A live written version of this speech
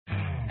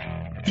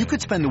You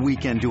could spend the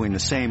weekend doing the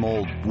same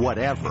old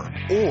whatever,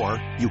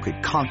 or you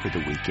could conquer the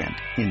weekend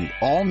in the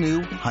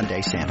all-new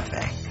Hyundai Santa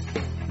Fe.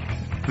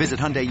 Visit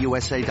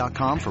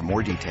HyundaiUSA.com for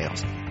more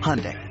details.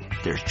 Hyundai,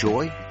 there's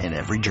joy in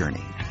every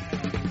journey.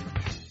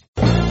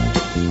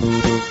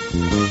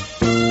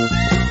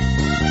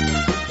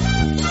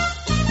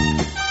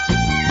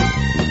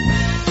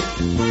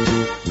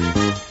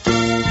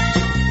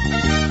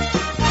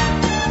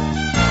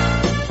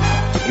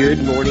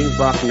 Good morning,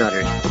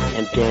 Bucknutters.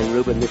 I'm Dan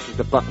Rubin. This is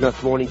the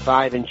Bucknuts Morning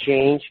 5 and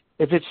Change.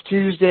 If it's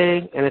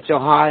Tuesday and it's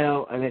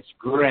Ohio and it's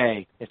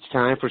gray, it's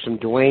time for some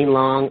Dwayne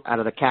Long out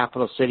of the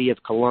capital city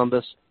of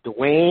Columbus.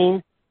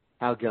 Dwayne,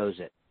 how goes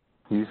it?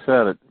 You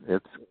said it.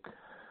 It's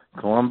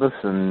Columbus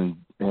in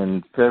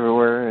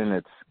February and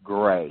it's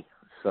gray.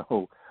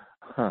 So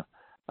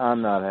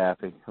I'm not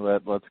happy.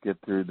 Let's get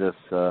through this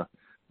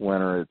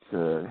winter.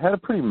 It's had a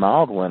pretty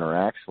mild winter,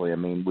 actually. I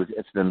mean,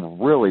 it's been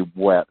really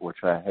wet,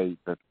 which I hate,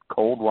 but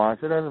cold-wise,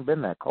 it hasn't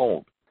been that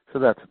cold. So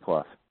that's a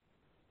plus.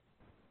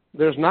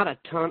 There's not a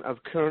ton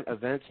of current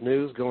events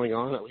news going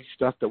on, at least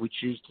stuff that we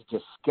choose to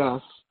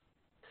discuss.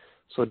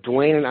 So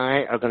Dwayne and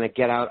I are going to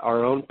get out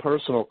our own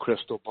personal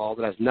crystal ball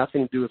that has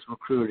nothing to do with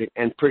recruiting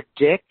and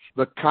predict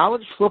the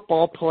college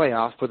football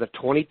playoff for the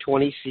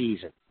 2020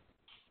 season.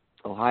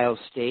 Ohio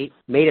State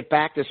made it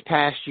back this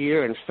past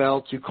year and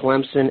fell to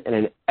Clemson in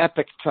an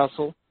epic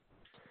tussle.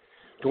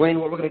 Dwayne,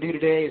 what we're going to do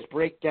today is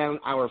break down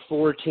our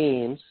four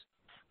teams.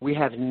 We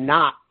have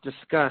not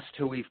discussed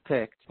who we've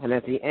picked, and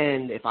at the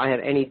end, if I have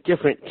any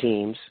different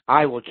teams,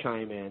 I will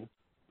chime in.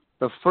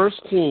 The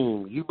first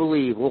team you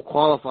believe will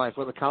qualify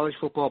for the college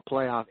football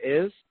playoff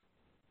is?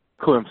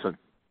 Clemson.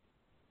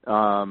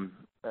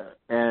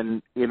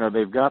 And, you know,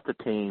 they've got the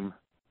team.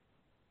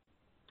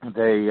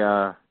 They've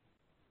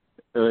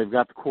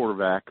got the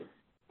quarterback.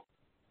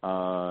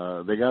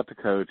 They got the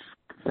coach.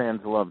 Fans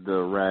love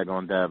to rag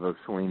on Dabo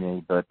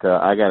Swinney, but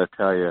I got to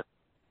tell you,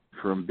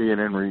 from being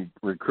in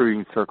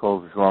recruiting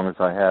circles as long as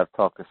I have,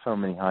 talked to so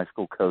many high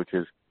school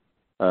coaches,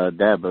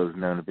 Dabo's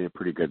known to be a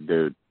pretty good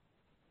dude.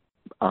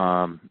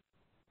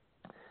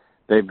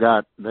 They've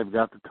got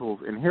the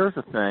tools. And here's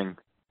the thing.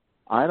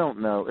 I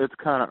don't know. It's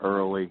kind of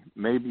early.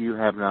 Maybe you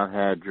have not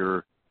had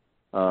your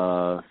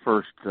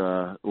first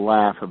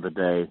laugh of the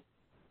day.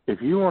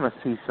 If you want to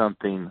see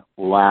something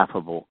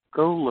laughable,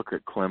 go look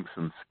at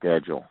Clemson's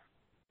schedule.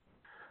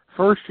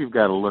 First, you've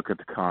got to look at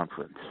the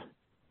conference.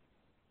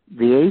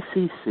 The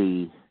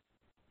ACC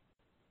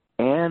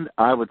and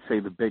I would say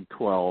the Big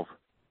 12,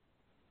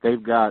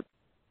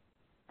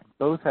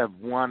 both have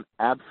one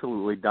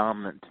absolutely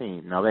dominant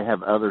team. Now, they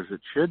have others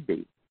that should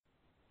be.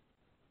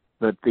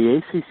 But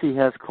the ACC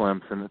has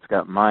Clemson. It's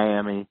got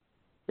Miami.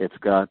 It's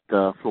got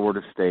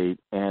Florida State.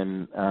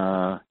 And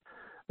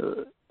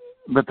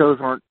but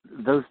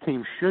those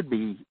teams should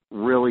be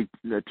really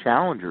the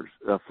challengers.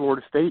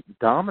 Florida State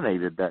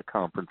dominated that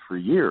conference for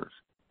years.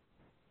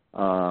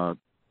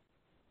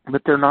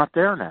 But they're not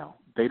there now.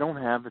 They don't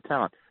have the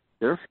talent.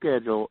 Their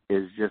schedule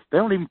is just, they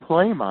don't even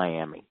play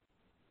Miami.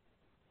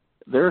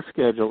 Their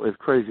schedule is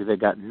crazy. They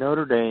got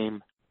Notre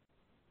Dame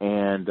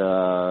and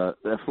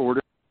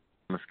Florida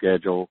on the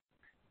schedule,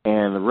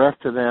 and the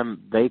rest of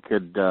them, they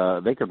could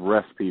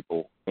rest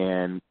people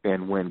and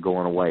win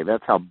going away.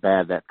 That's how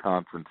bad that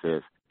conference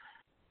is.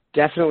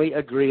 Definitely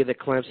agree that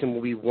Clemson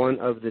will be one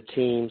of the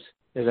teams.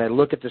 As I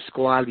look at the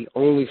squad, the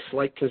only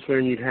slight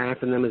concern you'd have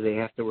for them is they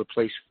have to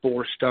replace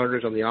 4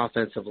 starters on the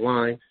offensive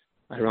line.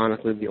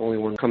 Ironically, the only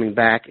one coming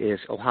back is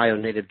Ohio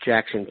native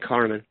Jackson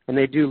Carman. And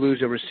they do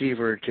lose a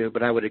receiver or two,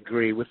 but I would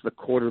agree with the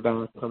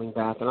quarterback coming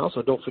back. And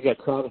also, don't forget,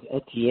 Travis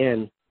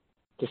Etienne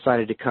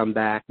decided to come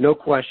back. No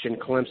question,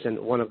 Clemson,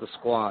 one of the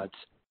squads.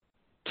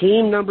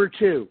 Team number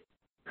 2.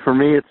 For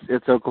me,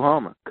 it's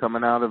Oklahoma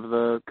coming out of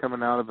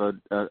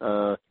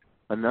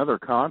another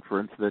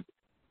conference that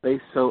they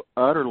so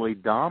utterly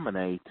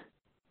dominate.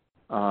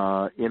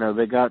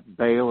 They got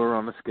Baylor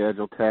on the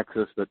schedule,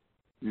 Texas, but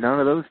none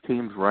of those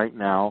teams right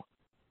now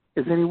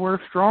is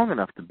anywhere strong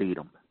enough to beat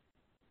them.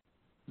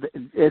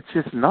 It's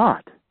just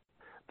not.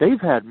 They've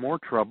had more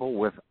trouble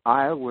with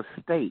Iowa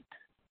State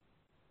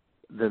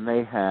than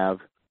they have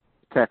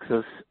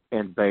Texas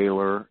and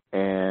Baylor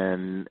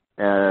and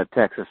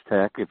Texas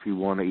Tech, if you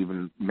want to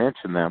even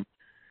mention them,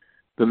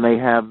 than they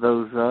have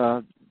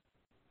those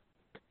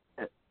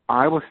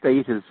Iowa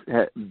State has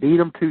beat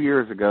them 2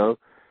 years ago,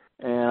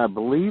 and I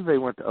believe they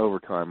went to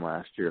overtime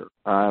last year.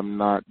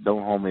 Don't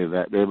hold me to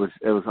that. It was.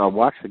 I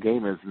watched the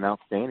game. It was an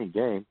outstanding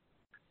game.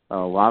 A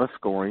lot of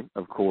scoring,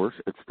 of course.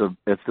 It's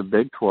the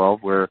Big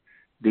 12 where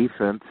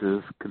defense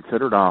is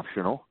considered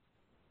optional.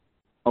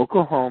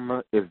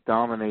 Oklahoma is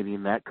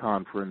dominating that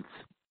conference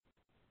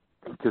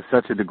to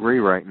such a degree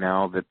right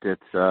now that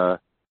it's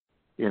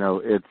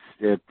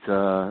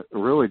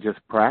really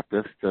just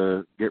practice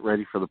to get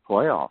ready for the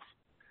playoffs.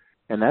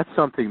 And that's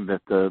something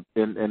that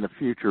in the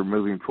future,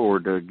 moving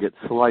forward, to get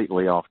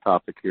slightly off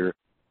topic here,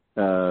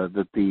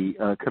 that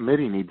the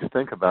committee needs to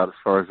think about as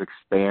far as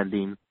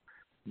expanding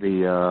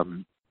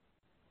the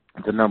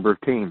the number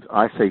of teams.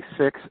 I say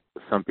 6.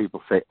 Some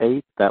people say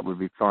 8. That would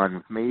be fine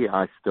with me.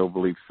 I still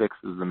believe 6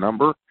 is the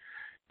number.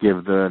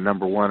 Give the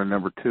number 1 and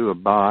number 2 a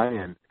bye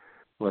and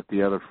let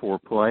the other 4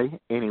 play.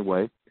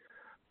 Anyway,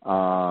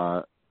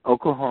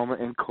 Oklahoma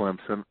and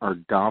Clemson are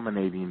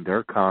dominating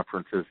their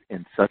conferences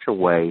in such a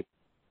way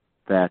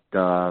that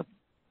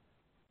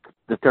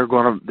that they're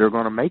going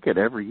to make it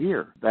every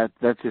year.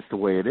 That's just the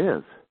way it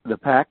is. The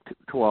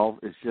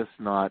Pac-12 is just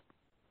not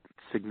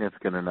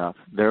significant enough.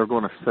 They're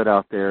going to sit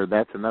out there.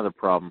 That's another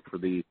problem for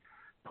the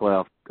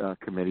playoff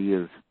committee,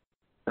 is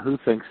who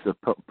thinks the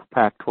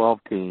Pac-12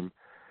 team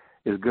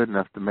is good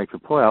enough to make the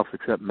playoffs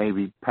except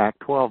maybe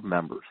Pac-12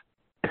 members.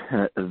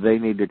 They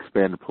need to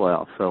expand the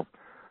playoffs. So,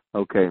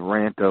 okay,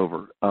 rant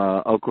over.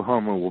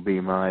 Oklahoma will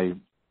be my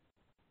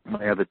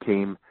other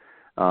team.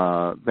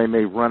 They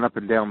may run up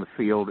and down the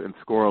field and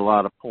score a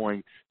lot of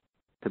points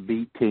to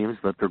beat teams,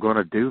 but they're going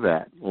to do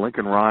that.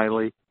 Lincoln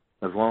Riley,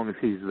 as long as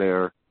he's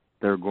there,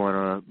 they're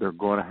going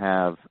to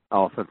have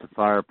offensive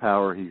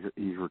firepower.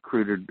 He's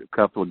recruited a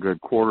couple of good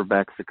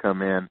quarterbacks to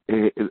come in.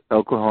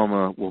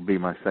 Oklahoma will be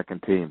my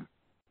second team.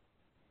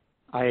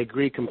 I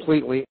agree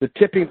completely. The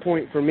tipping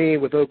point for me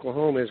with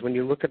Oklahoma is when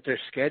you look at their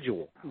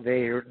schedule.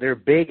 Their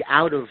big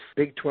out of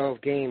Big 12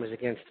 game is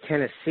against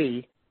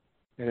Tennessee,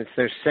 and it's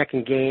their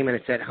second game, and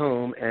it's at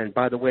home. And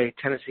by the way,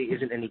 Tennessee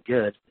isn't any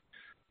good.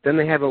 Then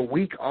they have a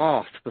week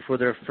off before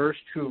their first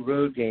true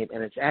road game,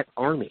 and it's at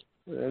Army.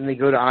 And they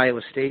go to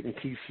Iowa State and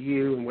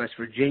TCU and West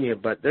Virginia,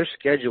 but their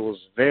schedule is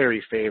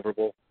very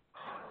favorable.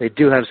 They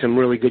do have some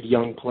really good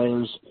young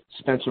players.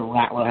 Spencer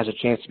Rattler has a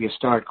chance to be a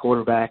star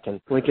quarterback,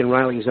 and Lincoln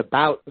Riley is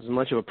about as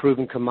much of a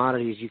proven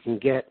commodity as you can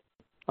get.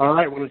 All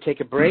right, we're going to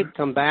take a break,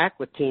 come back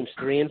with teams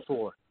 3 and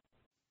 4.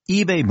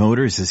 eBay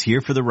Motors is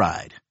here for the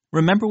ride.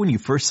 Remember when you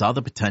first saw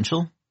the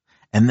potential?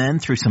 And then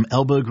through some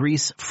elbow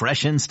grease,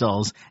 fresh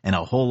installs, and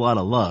a whole lot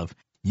of love,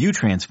 you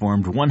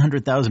transformed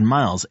 100,000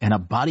 miles and a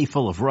body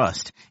full of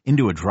rust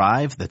into a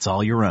drive that's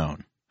all your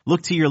own.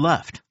 Look to your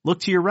left. Look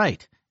to your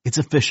right. It's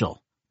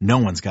official. No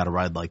one's got a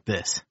ride like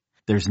this.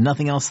 There's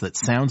nothing else that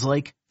sounds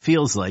like,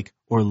 feels like,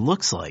 or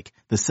looks like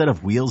the set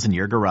of wheels in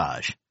your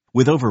garage.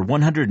 With over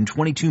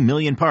 122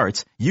 million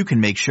parts, you can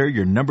make sure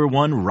your number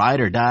one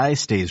ride or die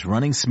stays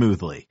running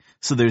smoothly,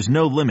 so there's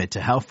no limit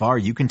to how far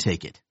you can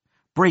take it.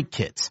 Brake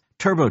kits,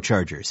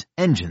 turbochargers,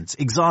 engines,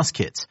 exhaust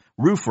kits,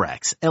 roof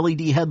racks,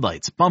 LED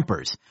headlights,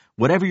 bumpers,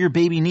 whatever your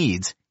baby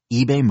needs,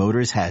 eBay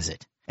Motors has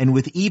it. And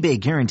with eBay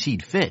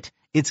Guaranteed Fit,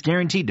 it's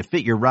guaranteed to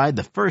fit your ride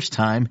the first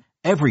time,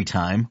 every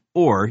time,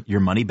 or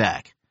your money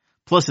back.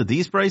 Plus at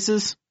these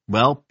prices,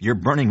 well, you're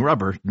burning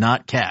rubber,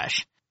 not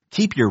cash.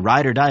 Keep your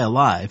ride or die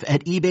alive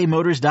at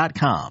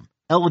ebaymotors.com.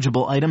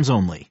 Eligible items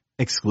only.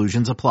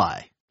 Exclusions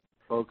apply.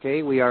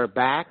 Okay, we are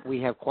back.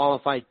 We have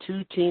qualified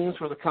 2 teams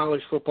for the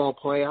college football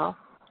playoff,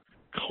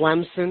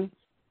 Clemson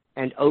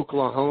and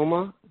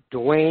Oklahoma.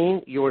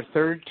 Dwayne, your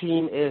third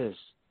team is?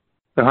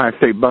 The Ohio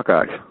State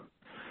Buckeyes.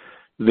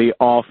 The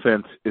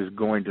offense is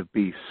going to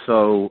be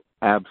so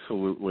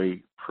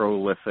absolutely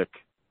prolific.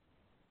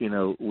 You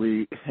know,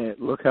 we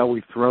look how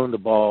we've thrown the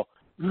ball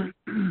the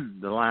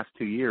last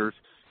 2 years,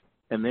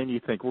 and then you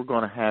think we're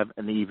going to have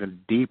an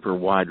even deeper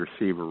wide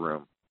receiver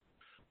room.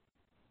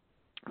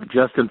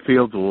 Justin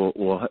Fields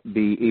will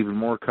be even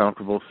more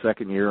comfortable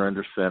second year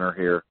under center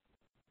here.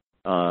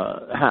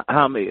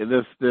 How many?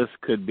 This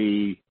could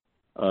be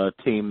a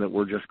team that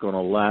we're just going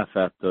to laugh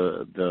at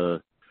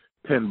the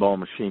pinball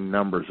machine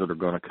numbers that are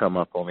going to come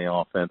up on the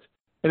offense,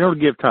 and it'll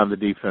give time the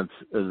defense.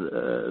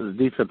 The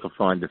defense will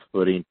find its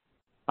footing.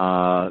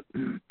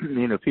 You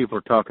know, people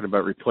are talking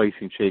about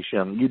replacing Chase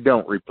Young. You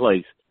don't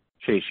replace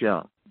Chase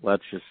Young.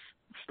 Let's just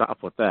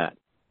stop with that.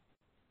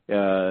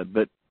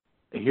 But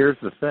here's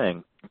the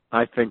thing.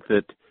 I think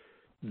that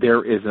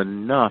there is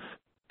enough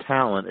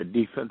talent at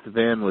defensive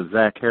end with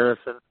Zach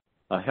Harrison,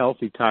 a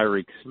healthy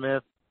Tyreek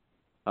Smith,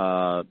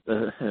 that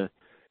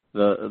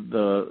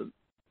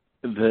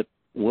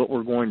what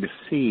we're going to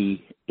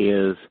see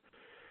is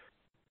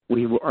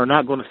we are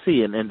not going to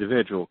see an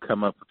individual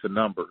come up with the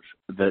numbers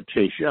that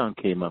Chase Young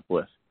came up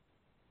with.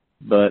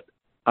 But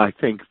I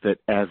think that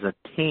as a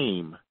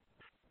team,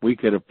 we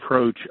could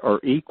approach or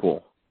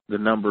equal the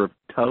number of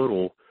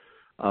total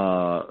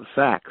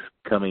sacks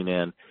coming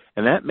in.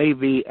 And that may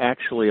be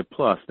actually a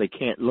plus. They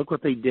can't look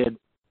what they did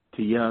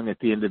to Young at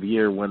the end of the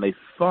year when they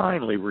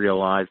finally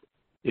realized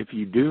if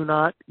you do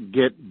not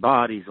get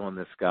bodies on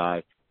this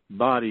guy,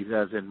 bodies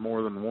as in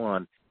more than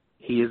one,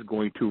 he is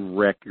going to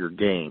wreck your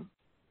game.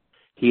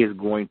 He is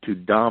going to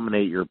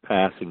dominate your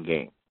passing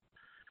game.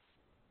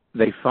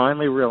 They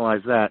finally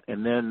realized that,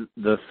 and then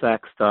the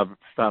sacks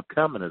stopped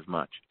coming as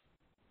much.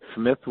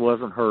 Smith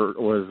wasn't hurt,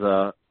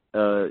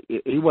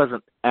 he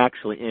wasn't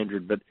actually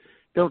injured, but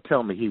don't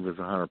tell me he was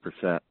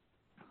 100%.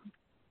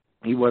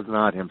 He was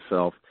not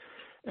himself.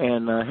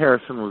 And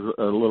Harrison was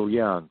a little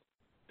young,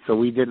 so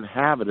we didn't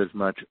have it as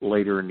much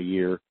later in the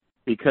year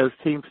because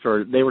teams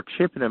they were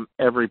chipping him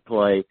every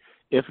play,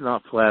 if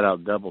not flat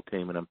out double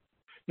teaming him.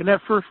 In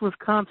that first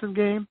Wisconsin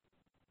game,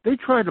 they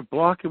tried to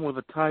block him with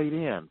a tight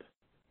end.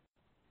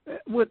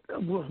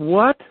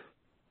 What?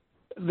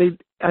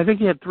 I think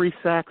he had 3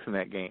 sacks in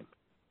that game.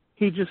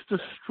 He just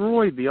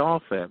destroyed the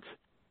offense.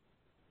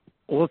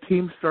 Well,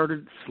 teams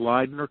started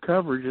sliding their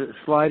coverage,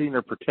 sliding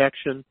their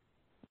protection.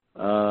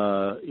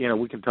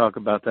 We can talk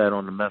about that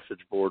on the message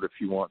board if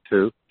you want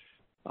to.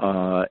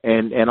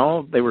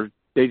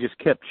 They just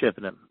kept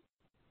chipping him.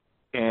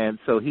 And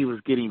so he was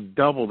getting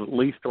doubled at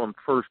least on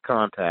first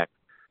contact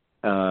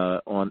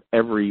on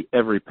every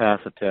pass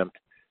attempt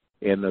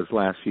in those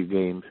last few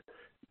games.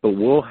 But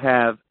we'll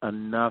have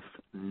enough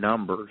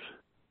numbers,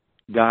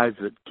 guys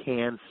that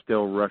can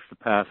still rush the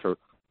passer.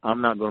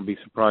 I'm not going to be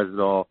surprised at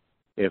all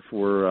if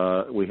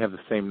we have the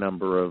same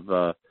number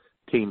of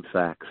team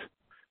sacks.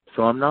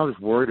 So I'm not as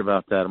worried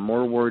about that. I'm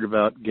more worried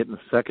about getting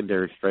the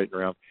secondary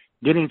straightened around,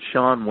 getting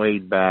Shaun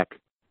Wade back.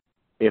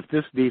 If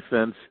this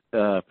defense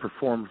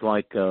performs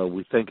like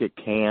we think it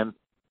can,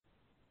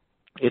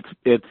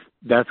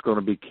 that's going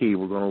to be key.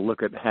 We're going to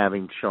look at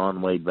having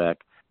Shaun Wade back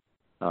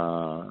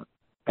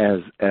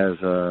as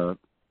an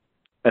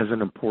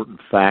important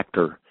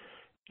factor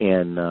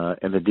in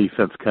the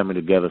defense coming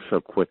together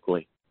so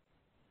quickly.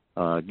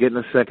 Getting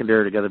the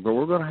secondary together, but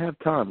we're going to have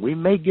time. We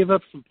may give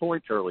up some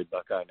points early,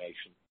 Buckeye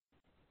Nation.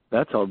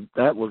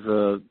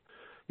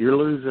 You're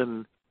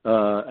losing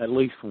at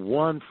least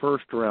one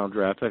first-round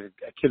draft. A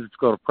kid that's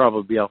going to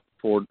probably be off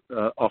the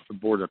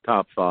board in the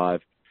top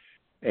 5,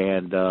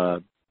 and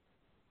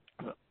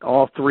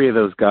all 3 of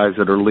those guys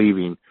that are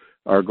leaving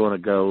are going to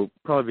go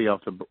probably be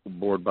off the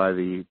board by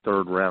the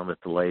 3rd round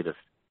at the latest.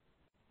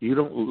 You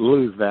don't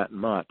lose that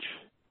much.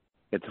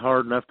 It's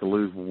hard enough to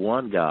lose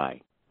one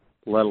guy,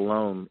 let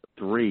alone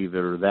 3 that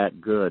are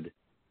that good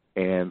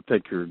and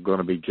think you're going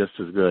to be just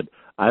as good.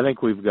 I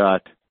think we've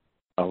got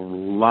a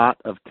lot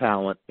of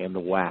talent in the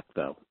WAC,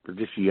 though. They're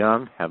just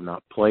young, have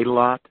not played a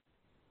lot.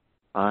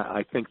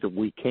 I think that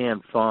we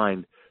can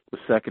find the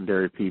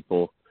secondary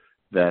people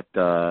that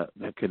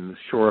can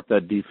shore up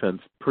that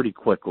defense pretty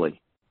quickly.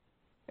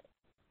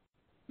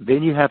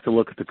 Then you have to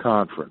look at the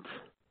conference.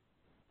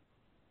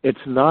 It's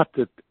not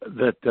that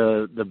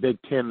the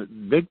Big Ten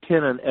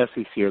and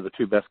SEC are the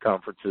 2 best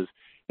conferences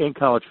in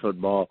college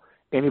football.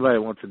 Anybody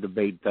wants to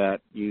debate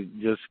that, you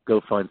just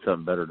go find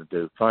something better to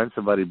do. Find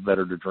somebody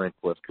better to drink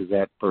with, because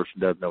that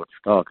person doesn't know what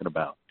you're talking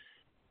about.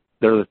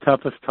 They're the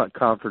toughest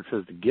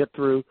conferences to get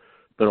through,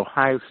 but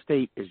Ohio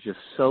State is just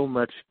so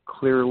much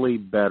clearly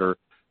better,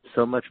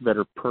 so much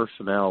better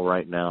personnel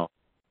right now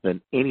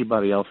than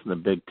anybody else in the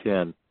Big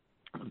Ten,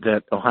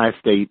 that Ohio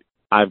State,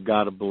 I've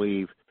got to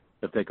believe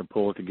that they can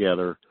pull it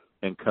together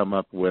and come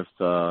up with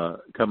the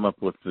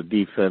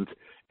defense.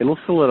 It'll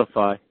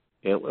solidify.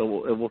 It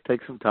will take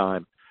some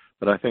time.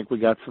 But I think we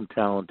got some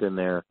talent in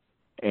there,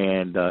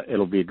 and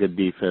it'll be a good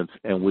defense,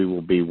 and we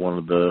will be one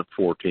of the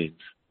 4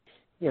 teams.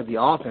 Yeah, the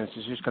offense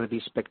is just going to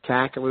be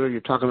spectacular.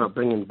 You're talking about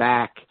bringing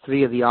back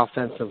 3 of the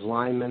offensive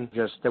linemen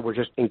that were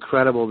just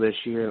incredible this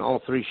year, and all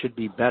 3 should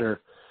be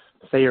better.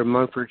 Thayer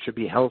Munford should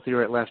be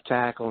healthier at left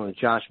tackle, and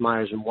Josh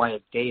Myers and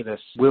Wyatt Davis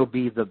will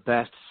be the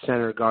best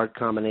center guard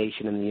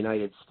combination in the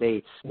United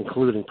States,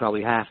 including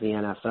probably half the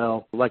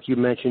NFL. Like you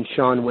mentioned,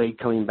 Shaun Wade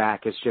coming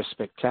back is just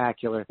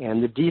spectacular,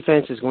 and the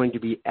defense is going to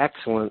be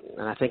excellent,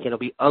 and I think it'll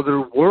be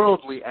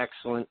otherworldly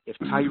excellent if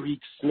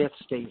Tyreek Smith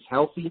stays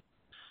healthy.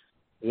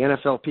 The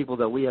NFL people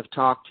that we have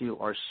talked to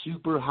are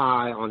super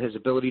high on his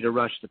ability to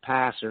rush the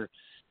passer.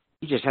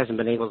 He just hasn't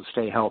been able to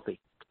stay healthy.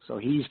 So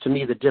he's, to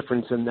me, the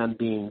difference in them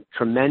being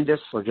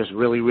tremendous or just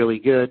really, really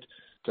good.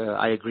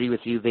 I agree with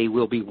you. They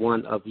will be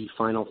one of the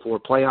Final 4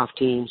 playoff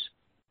teams.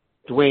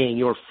 Dwayne,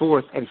 your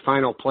 4th and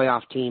final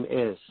playoff team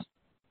is?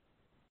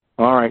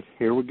 All right,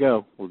 here we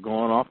go. We're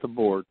going off the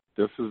board.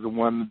 This is the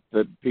one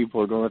that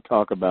people are going to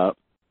talk about,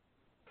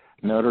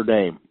 Notre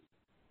Dame.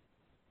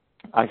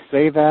 I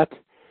say that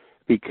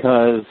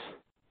because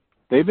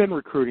they've been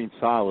recruiting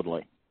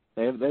solidly.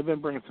 They've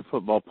been bringing some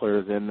football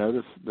players in.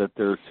 Notice that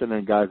they're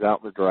sending guys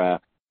out in the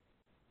draft.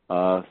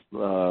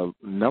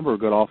 Number of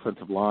good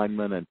offensive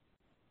linemen, and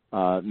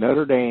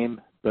Notre Dame.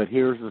 But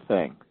here's the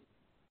thing: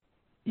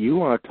 you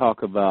want to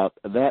talk about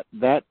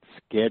that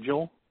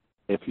schedule?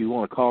 If you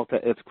want to call it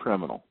that, it's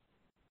criminal.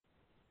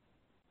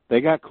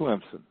 They got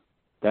Clemson.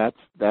 That's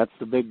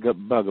the big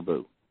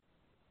bugaboo.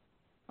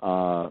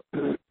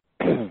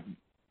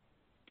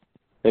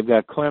 They've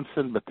got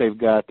Clemson, but they've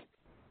got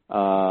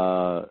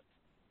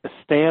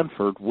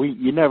Stanford.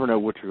 You never know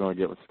what you're going to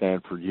get with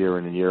Stanford year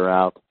in and year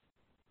out.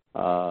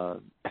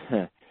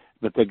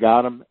 But they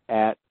got them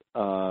at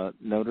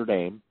Notre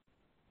Dame.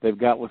 They've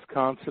got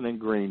Wisconsin and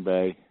Green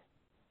Bay,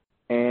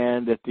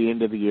 and at the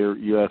end of the year,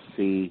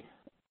 USC.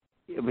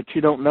 But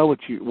you don't know what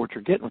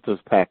you're getting with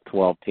those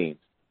Pac-12 teams.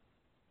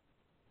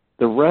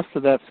 The rest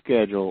of that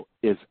schedule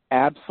is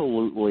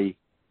absolutely.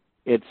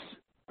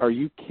 Are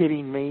you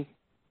kidding me?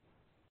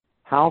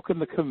 How can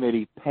the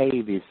committee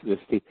pay this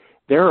team?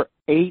 There are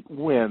 8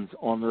 wins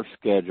on their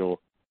schedule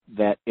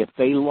that if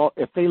they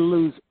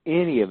lose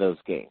any of those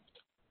games,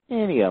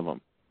 any of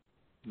them,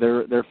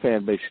 their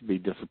fan base should be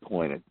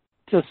disappointed.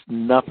 Just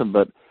nothing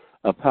but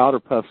a powder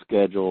puff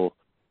schedule.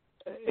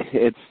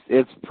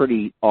 It's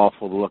pretty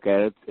awful to look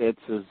at. It's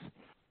as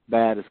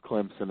bad as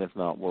Clemson, if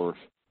not worse.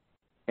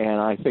 and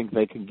I think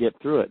they can get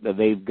through it.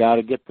 They've got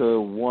to get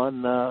the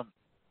one,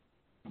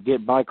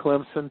 get by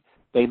Clemson.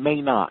 They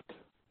may not.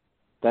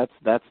 That's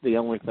the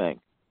only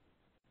thing.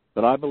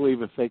 But I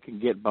believe if they can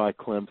get by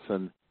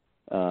Clemson,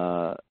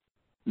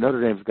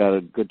 Notre Dame's got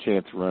a good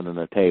chance of running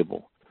the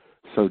table.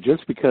 So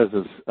just because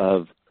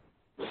of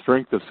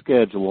strength of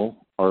schedule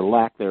or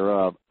lack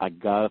thereof, I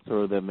got to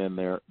throw them in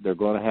there. They're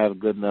going to have a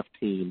good enough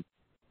team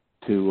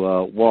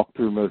to walk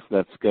through most of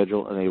that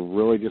schedule, and they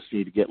really just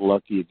need to get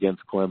lucky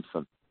against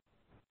Clemson.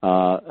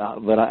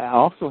 But I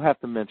also have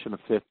to mention a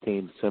fifth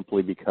team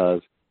simply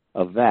because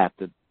of that.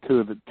 The two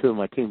of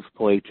my teams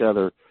play each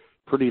other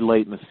pretty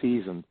late in the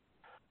season.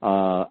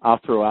 I'll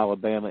throw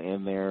Alabama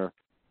in there.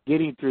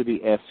 Getting through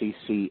the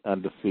SEC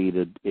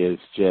undefeated is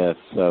just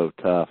so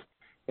tough.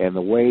 And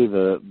the way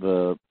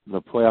the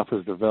playoff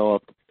is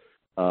developed,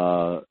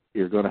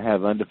 you're going to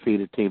have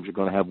undefeated teams. You're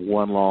going to have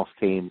one-loss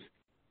teams.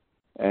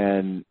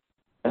 And,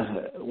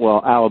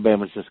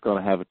 Alabama's just going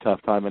to have a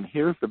tough time. And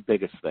here's the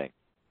biggest thing.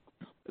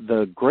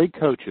 The great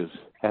coaches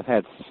have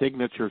had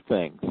signature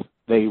things.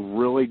 They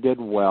really did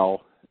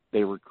well.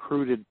 They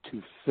recruited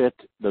to fit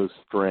those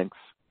strengths,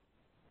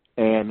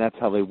 and that's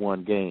how they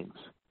won games.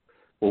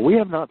 Well, we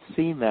have not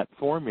seen that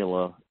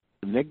formula.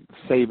 Nick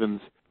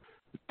Saban's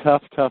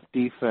tough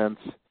defense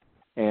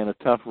and a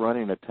tough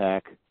running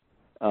attack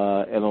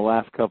in the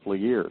last couple of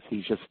years.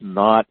 He's just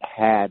not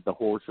had the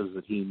horses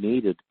that he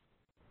needed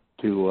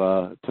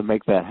to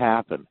make that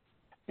happen.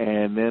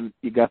 And then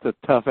you got the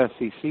tough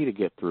SEC to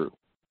get through.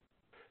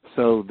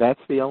 So that's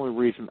the only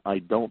reason I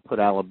don't put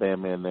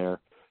Alabama in there.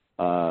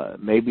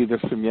 Maybe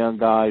there's some young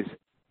guys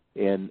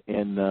in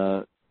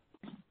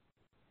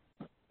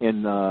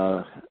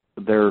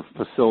their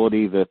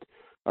facility that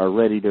are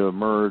ready to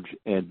emerge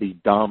and be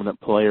dominant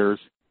players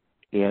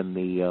in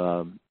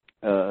the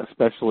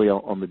especially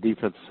on the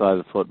defensive side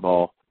of the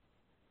football.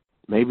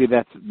 Maybe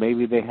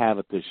they have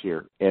it this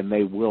year, and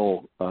they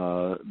will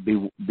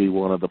be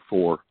one of the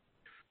four.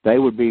 They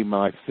would be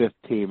my fifth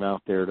team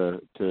out there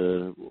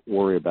to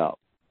worry about.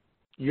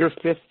 Your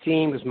fifth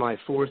team is my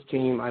fourth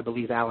team. I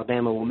believe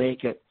Alabama will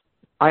make it.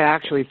 I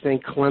actually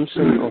think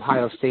Clemson,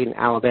 Ohio State, and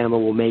Alabama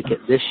will make it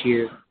this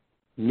year,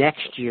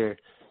 next year,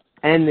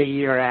 and the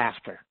year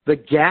after. The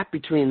gap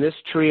between this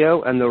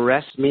trio and the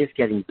rest of me is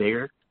getting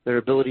bigger. Their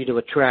ability to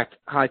attract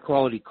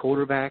high-quality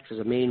quarterbacks is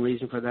a main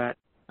reason for that.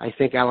 I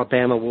think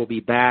Alabama will be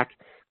back.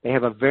 They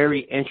have a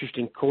very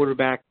interesting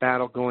quarterback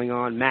battle going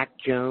on. Mac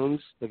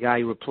Jones, the guy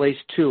who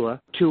replaced Tua's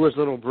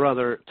little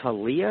brother,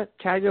 Talia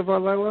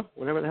Tagovailoa,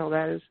 whatever the hell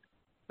that is.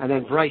 And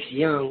then Bryce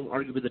Young,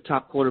 arguably the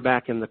top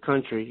quarterback in the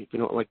country,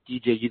 like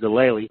DJ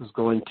Uiagalelei, is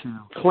going to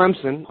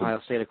Clemson. Ohio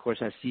State, of course,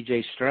 has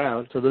C.J.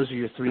 Stroud. So those are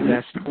your three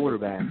best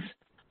quarterbacks.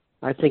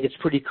 I think it's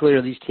pretty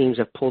clear these teams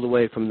have pulled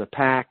away from the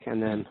pack.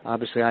 And then,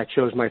 obviously, I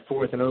chose my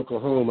fourth in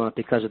Oklahoma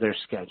because of their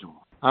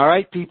schedule. All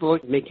right, people,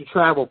 make your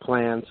travel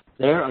plans.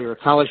 There are your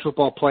college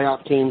football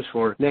playoff teams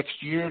for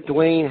next year.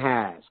 Dwayne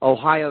has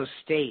Ohio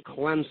State,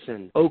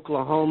 Clemson,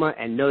 Oklahoma,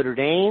 and Notre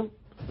Dame.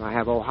 I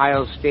have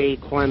Ohio State,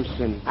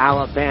 Clemson,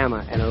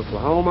 Alabama, and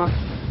Oklahoma.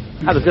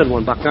 Have a good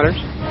one,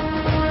 Bucknutters.